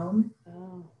its home.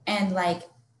 Oh. And like,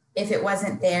 if it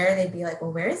wasn't there, they'd be like,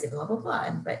 well, where is it? Blah, blah,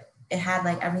 blah. But it had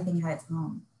like, everything had its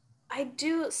home. I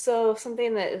do. So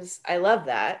something that is, I love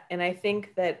that. And I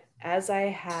think that as I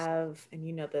have, and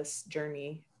you know, this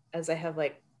journey, as I have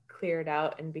like cleared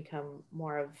out and become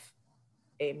more of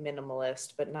a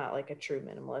minimalist, but not like a true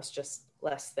minimalist, just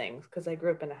less things. Cause I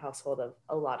grew up in a household of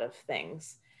a lot of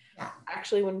things. Yeah.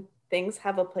 Actually, when things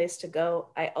have a place to go,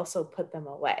 I also put them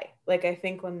away. Like I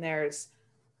think when there's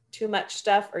too much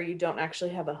stuff or you don't actually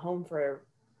have a home for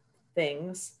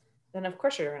things, then of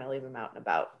course you're going to leave him out and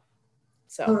about.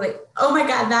 So. Totally. Oh my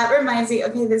God, that reminds me.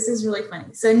 Okay, this is really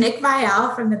funny. So Nick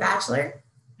Viall from The Bachelor,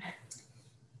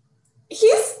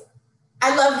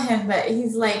 I love him, but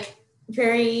he's like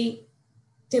very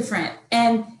different.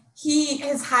 And he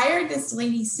has hired this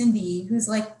lady, Cindy, who's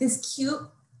like this cute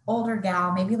older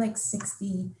gal, maybe like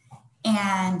 60.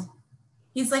 And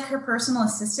he's like her personal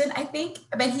assistant, I think.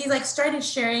 But he like started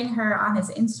sharing her on his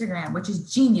Instagram, which is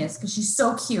genius because she's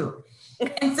so cute.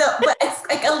 And so, but it's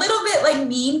like a little bit like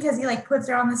mean because he like puts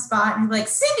her on the spot and he's like,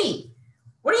 Cindy,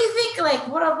 what do you think? Like,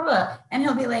 blah. And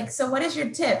he'll be like, so what is your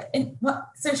tip? And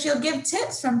so she'll give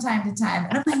tips from time to time.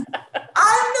 And I'm like,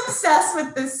 I'm obsessed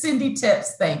with this Cindy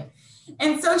tips thing.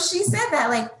 And so she said that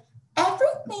like,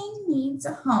 everything needs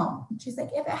a home. And she's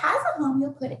like, if it has a home,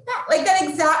 you'll put it back. Like that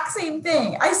exact same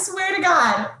thing. I swear to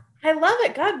God. I love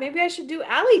it. God, maybe I should do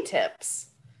Allie tips.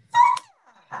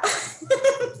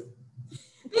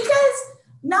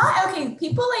 Because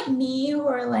people like me who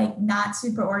are like not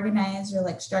super organized or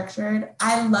like structured,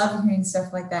 I love hearing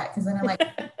stuff like that because then I'm like,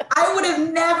 I would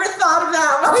have never thought of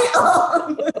that on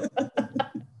my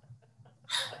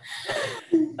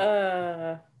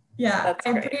own. Yeah, I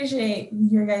appreciate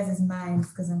your guys' minds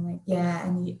because I'm like, yeah,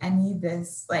 I need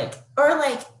this. Like, or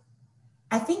like,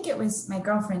 I think it was my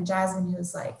girlfriend Jasmine who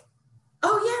was like,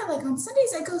 oh yeah, like on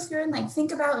Sundays I go through and like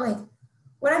think about like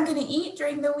what I'm gonna eat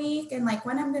during the week and like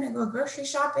when I'm gonna go grocery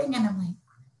shopping. And I'm like,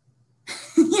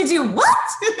 you do what?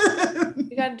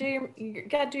 You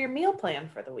gotta do your meal plan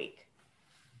for the week.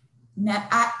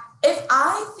 If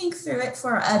I think through it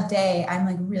for a day, I'm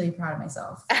like really proud of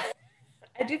myself.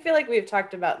 I do feel like we've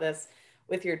talked about this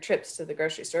with your trips to the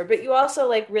grocery store, but you also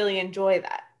like really enjoy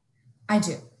that. I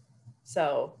do.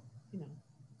 So, you know.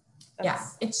 Yeah,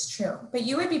 it's true. But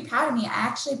you would be proud of me. I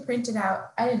actually printed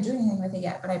out, I didn't do anything with it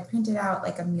yet, but I printed out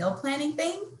like a meal planning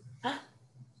thing. Huh?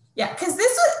 Yeah, because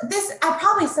I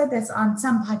probably said this on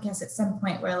some podcast at some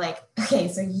point where like, okay,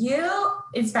 so you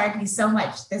inspired me so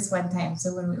much this one time.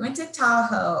 So when we went to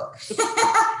Tahoe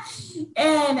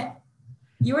and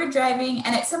you were driving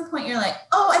and at some point you're like,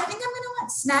 oh, I think I'm going to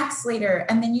want snacks later.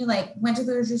 And then you like went to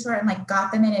the grocery store and like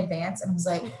got them in advance and was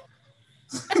like, you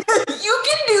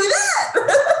can do that.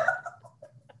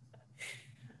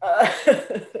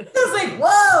 I was like,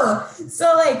 whoa.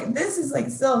 So like, this is like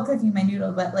still cooking my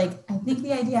noodle, but like, I think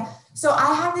the idea, so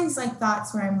I have these like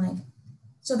thoughts where I'm like,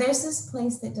 so there's this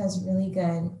place that does really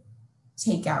good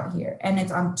takeout here. And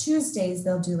it's on Tuesdays,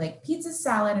 they'll do like pizza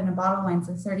salad and a bottle of wine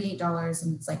for $38.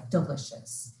 And it's like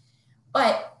delicious,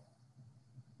 but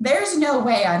there's no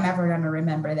way I'm ever going to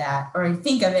remember that or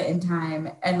think of it in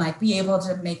time and like be able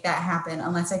to make that happen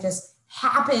unless I just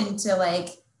happen to like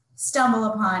stumble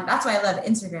upon. That's why I love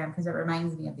Instagram because it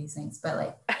reminds me of these things, but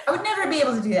like I would never be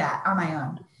able to do that on my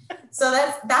own. So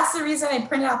that's the reason I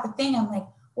printed out the thing. I'm like,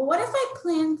 well, what if I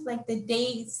planned like the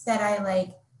days that I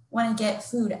like want to get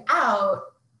food out,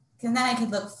 because then I could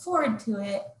look forward to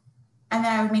it and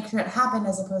then I would make sure it happened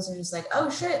as opposed to just like, oh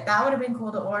shit, that would have been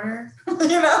cool to order, you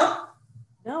know?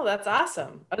 No, that's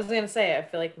awesome. I was going to say, I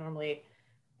feel like normally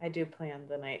I do plan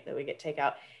the night that we get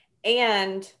takeout.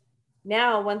 And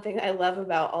now one thing I love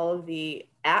about all of the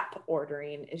app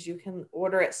ordering is you can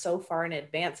order it so far in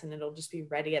advance and it'll just be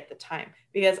ready at the time,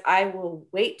 because I will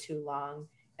wait too long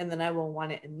and then I will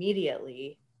want it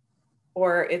immediately.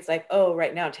 Or it's like, oh,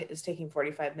 right now it's taking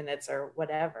 45 minutes or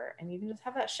whatever. And you can just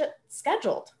have that shit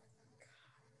scheduled.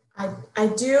 I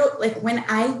do, like when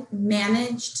I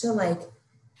manage to like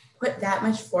put that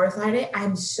much forethought in it,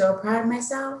 I'm so proud of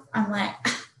myself. I'm like,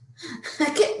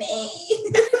 look at me.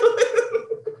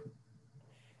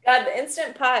 God, the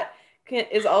Instant Pot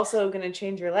is also going to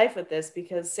change your life with this,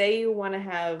 because say you want to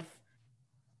have,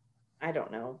 I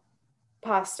don't know,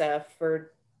 pasta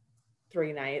for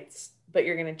 3 nights, but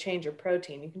you're going to change your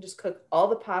protein. You can just cook all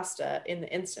the pasta in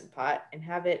the Instant Pot and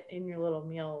have it in your little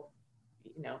meal.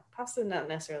 You know, pasta not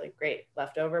necessarily great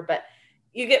leftover, but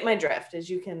you get my drift. Is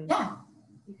you can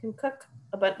cook,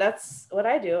 but that's what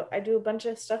I do. I do a bunch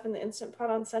of stuff in the Instant Pot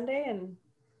on Sunday, and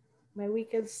my week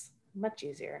is much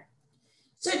easier.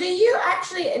 So do you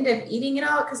actually end up eating it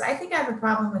all? Because I think I have a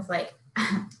problem with like,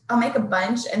 I'll make a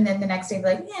bunch and then the next day be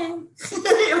like, yeah.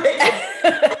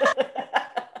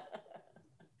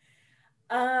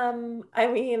 I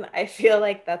mean, I feel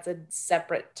like that's a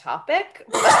separate topic.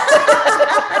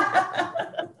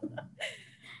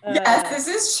 Yes, this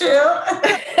is true.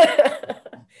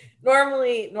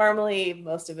 Normally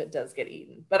most of it does get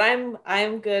eaten, but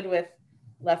I'm good with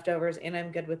leftovers, and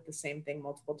I'm good with the same thing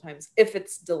multiple times if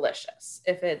it's delicious.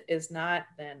 If it is not,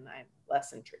 then I'm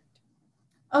less intrigued.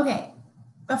 Okay,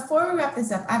 before we wrap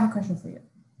this up, I have a question for you.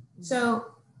 So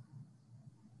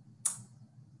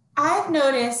I've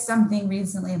noticed something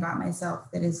recently about myself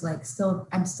that is like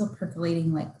I'm still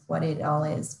percolating like what it all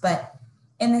is, but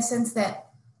in the sense that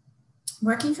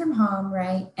working from home,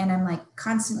 right? And I'm like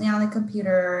constantly on the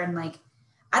computer and like,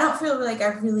 I don't feel like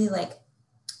I've really like,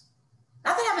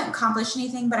 not that I haven't accomplished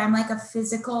anything, but I'm like a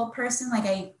physical person.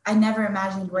 Like I never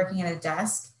imagined working at a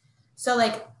desk. So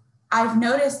like, I've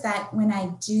noticed that when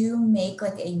I do make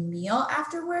like a meal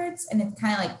afterwards and it's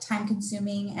kind of like time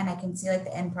consuming and I can see like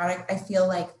the end product, I feel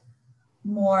like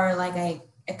more like I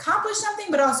accomplished something,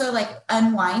 but also like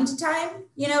unwind time.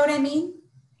 You know what I mean?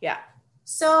 Yeah.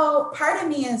 So part of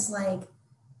me is like,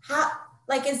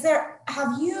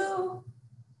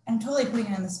 I'm totally putting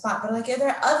it on the spot, but like, are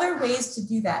there other ways to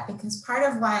do that? Because part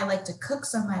of why I like to cook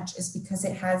so much is because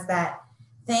it has that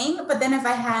thing. But then if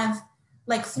I have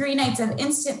like 3 nights of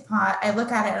Instant Pot, I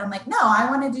look at it and I'm like, no, I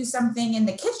want to do something in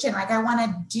the kitchen. Like I want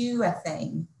to do a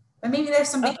thing, but maybe there's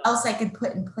something else I could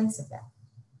put in place of that.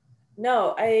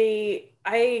 No,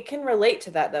 I can relate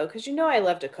to that though, because I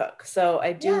love to cook. So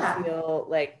I do feel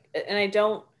like, and I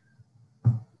don't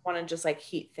want to just like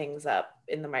heat things up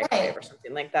in the microwave or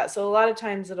something like that. So a lot of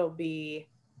times it'll be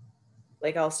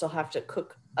like I'll still have to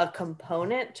cook a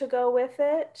component to go with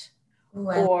it.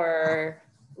 Or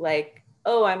like,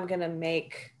 oh, I'm gonna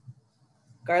make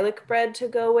garlic bread to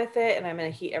go with it and I'm gonna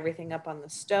heat everything up on the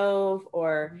stove.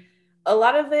 Or a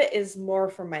lot of it is more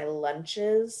for my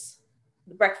lunches,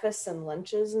 breakfasts and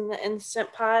lunches in the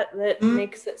Instant Pot that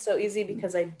makes it so easy,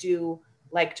 because I do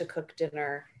like to cook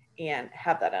dinner and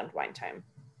have that unwind time.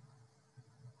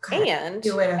 And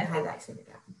you would have had that figured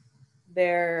out.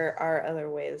 There are other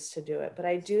ways to do it, but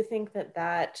I do think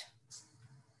that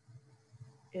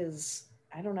is,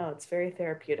 I don't know, it's very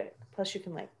therapeutic. Plus you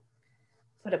can like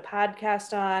put a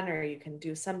podcast on, or you can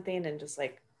do something and just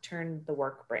like turn the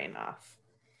work brain off.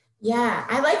 Yeah,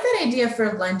 I like that idea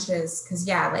for lunches because,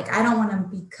 like I don't want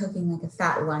to be cooking like a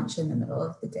fat lunch in the middle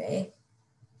of the day.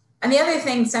 And the other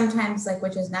thing sometimes, like,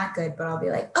 which is not good, but I'll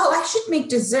be like, oh, I should make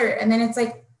dessert. And then it's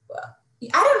like, well,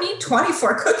 I don't need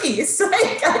 24 cookies.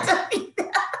 Like, I don't need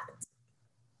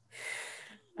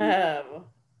that.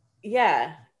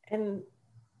 Yeah. And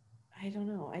I don't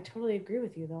know. I totally agree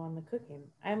with you though on the cooking.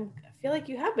 I feel like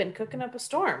you have been cooking up a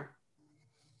storm.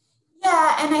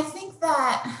 Yeah, and I think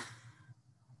that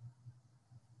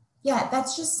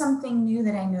that's just something new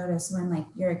that I notice when like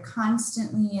you're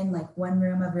constantly in like one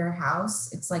room of your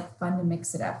house. It's like fun to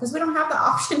mix it up because we don't have the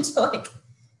option to like,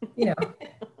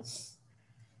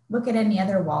 look at any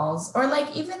other walls or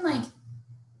like even like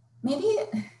maybe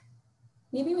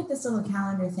with this little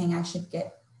calendar thing I should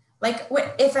get like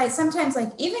if I sometimes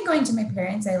like even going to my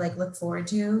parents I like look forward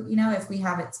to, if we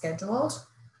have it scheduled.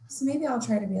 So maybe I'll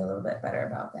try to be a little bit better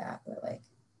about that. But like,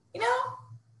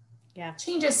 yeah,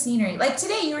 change of scenery. Like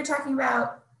today you were talking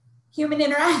about human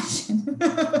interaction.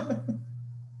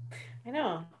 I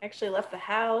know. I actually left the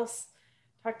house,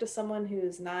 talked to someone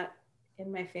who's not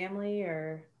in my family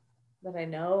or that I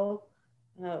know.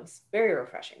 It was very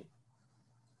refreshing.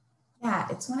 Yeah,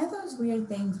 it's one of those weird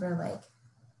things where like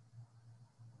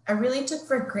I really took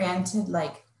for granted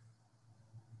like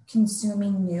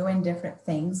consuming new and different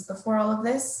things before all of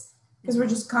this because we're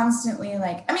just constantly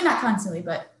like, I mean, not constantly,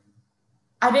 but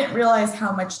I didn't realize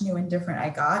how much new and different I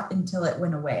got until it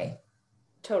went away.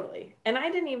 Totally. And I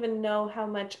didn't even know how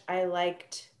much I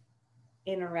liked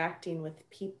interacting with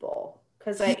people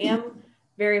because I am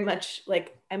very much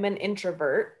like I'm an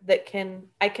introvert I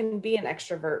can be an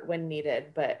extrovert when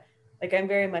needed, but like I'm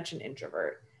very much an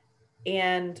introvert.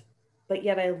 But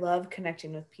yet I love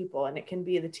connecting with people, and it can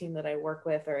be the team that I work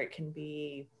with, or it can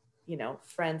be,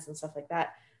 friends and stuff like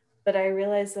that. But I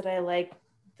realize that I like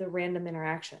the random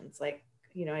interactions. Like,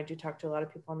 I do talk to a lot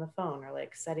of people on the phone or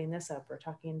like setting this up or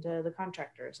talking to the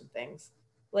contractors and things.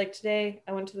 Like today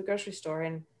I went to the grocery store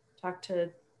and talked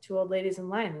to 2 old ladies in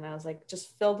line, and I was like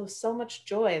just filled with so much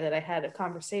joy that I had a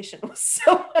conversation with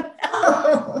someone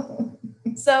else.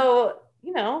 So,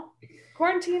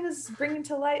 quarantine is bringing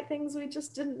to light things we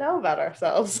just didn't know about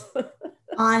ourselves.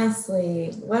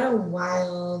 Honestly, what a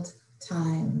wild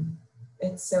time.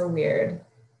 It's so weird.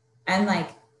 And like,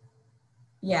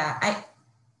 yeah, I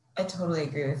totally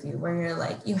agree with you where you're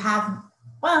like, you have,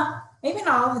 well, maybe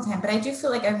not all the time, but I do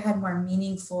feel like I've had more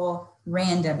meaningful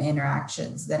random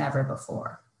interactions than ever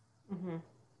before. Mm-hmm.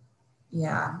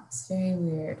 Yeah, it's very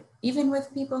weird. Even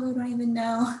with people who don't even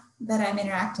know that I'm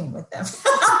interacting with them.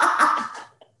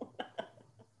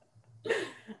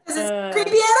 It's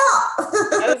creepy at all.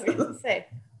 I was going to say,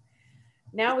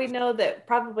 now we know that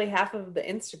probably half of the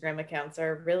Instagram accounts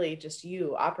are really just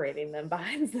you operating them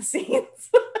behind the scenes.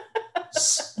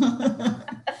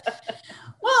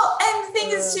 Well, and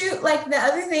thing is too, like the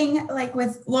other thing, like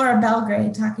with Laura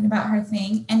Belgrade talking about her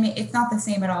thing, and it's not the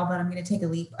same at all, but I'm going to take a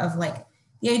leap of like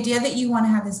the idea that you want to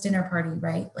have this dinner party,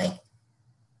 right? Like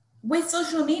with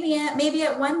social media, maybe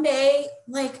at one day,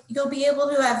 like you'll be able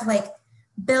to have like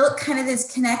built kind of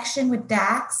this connection with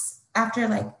Dax after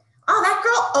like, oh, that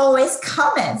girl always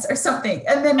comments or something.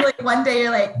 And then like one day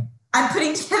you're like, I'm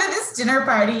putting together this dinner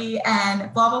party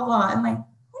and blah, blah, blah. And like,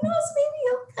 who knows, maybe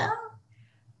he'll come.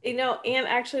 You know, and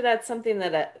actually that's something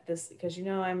that because, you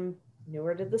know, I'm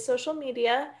newer to the social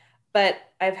media, but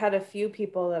I've had a few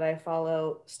people that I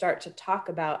follow start to talk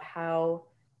about how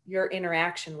your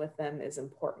interaction with them is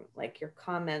important. Like your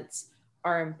comments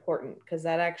are important because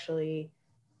that actually,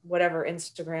 whatever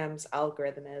Instagram's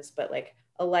algorithm is, but like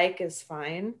a like is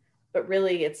fine, but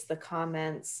really it's the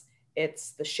comments,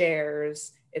 it's the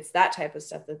shares, it's that type of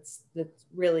stuff that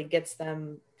really gets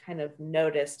them kind of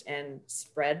noticed and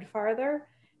spread farther.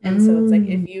 And so it's like,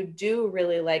 if you do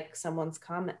really like someone's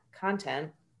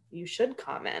content, you should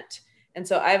comment. And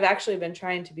so I've actually been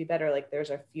trying to be better. Like there's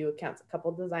a few accounts, a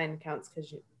couple design accounts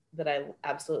that I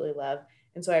absolutely love.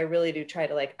 And so I really do try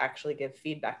to like actually give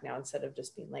feedback now instead of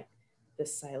just being like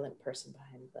this silent person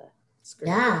behind the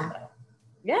screen. Yeah. So,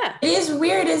 yeah. It is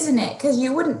weird, isn't it? Because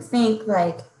you wouldn't think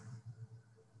like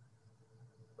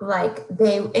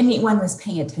anyone was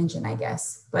paying attention, I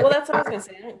guess. But well, that's what I was gonna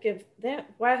say. I don't give that.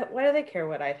 Why do they care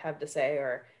what I have to say?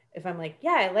 Or if I'm like,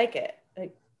 yeah, I like it.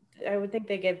 Like, I would think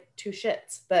they give two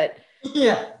shits. But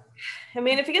yeah, I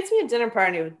mean, if it gets me a dinner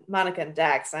party with Monica and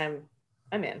Dax, I'm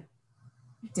in.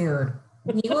 Dude,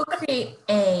 we will create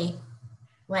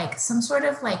some sort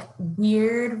of like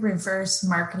weird reverse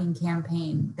marketing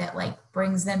campaign that like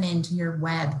brings them into your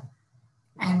web.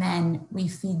 And then we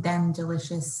feed them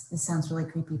delicious. This sounds really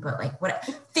creepy, but like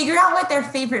figure out what their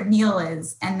favorite meal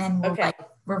is. And then we'll like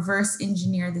reverse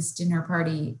engineer this dinner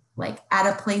party, like at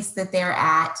a place that they're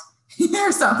at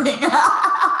or something.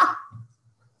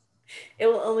 It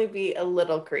will only be a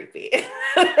little creepy.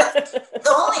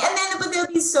 But they'll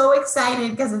be so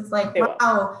excited because it's like,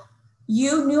 wow,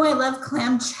 you knew I love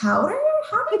clam chowder?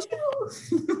 How did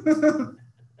you?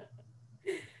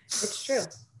 It's true.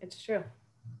 It's true.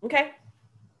 Okay.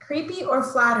 Creepy or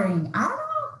flattering? I don't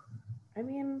know. I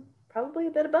mean, probably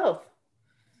a bit of both.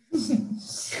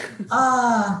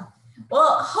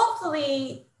 Well,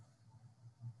 hopefully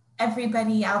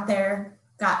everybody out there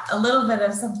got a little bit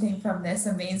of something from this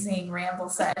amazing ramble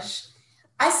sesh.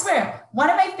 I swear, one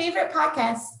of my favorite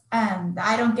podcasts,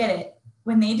 I don't get it,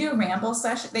 when they do ramble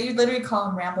sessions, they literally call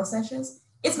them ramble sessions.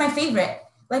 It's my favorite.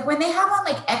 Like when they have on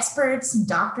like experts and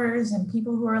doctors and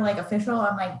people who are like official,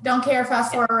 I'm like, don't care,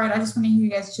 fast forward. I just want to hear you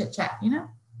guys chit chat, you know?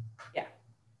 Yeah.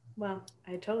 Well,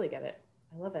 I totally get it.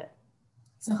 I love it.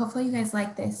 So hopefully you guys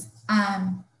like this.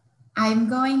 I'm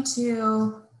going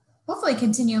to hopefully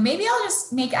continue. Maybe I'll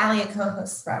just make Allie a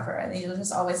co-host forever. And you'll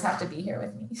just always have to be here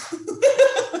with me.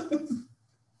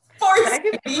 That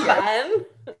could be fun.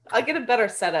 I'll get a better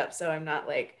setup so I'm not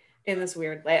like in this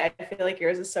weird light. I feel like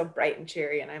yours is so bright and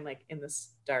cheery and I'm like in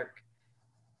this dark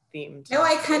themed. No,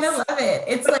 I kind of love it.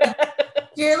 It's like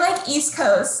you're like East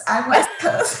Coast, I'm West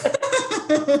Coast.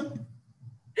 I love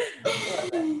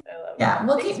it. Yeah,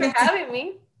 we'll Thanks for having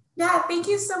me. Yeah, thank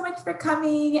you so much for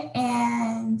coming.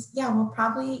 And yeah, we'll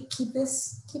probably keep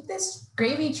this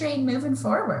gravy train moving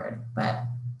forward. But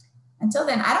until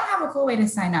then, I don't have a cool way to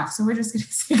sign off, so we're just gonna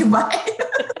say goodbye.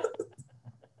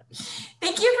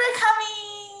 Thank you for coming.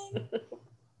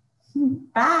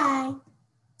 Bye.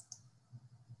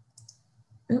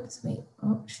 Oops, wait.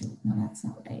 Oh, shoot. No, that's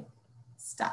not right.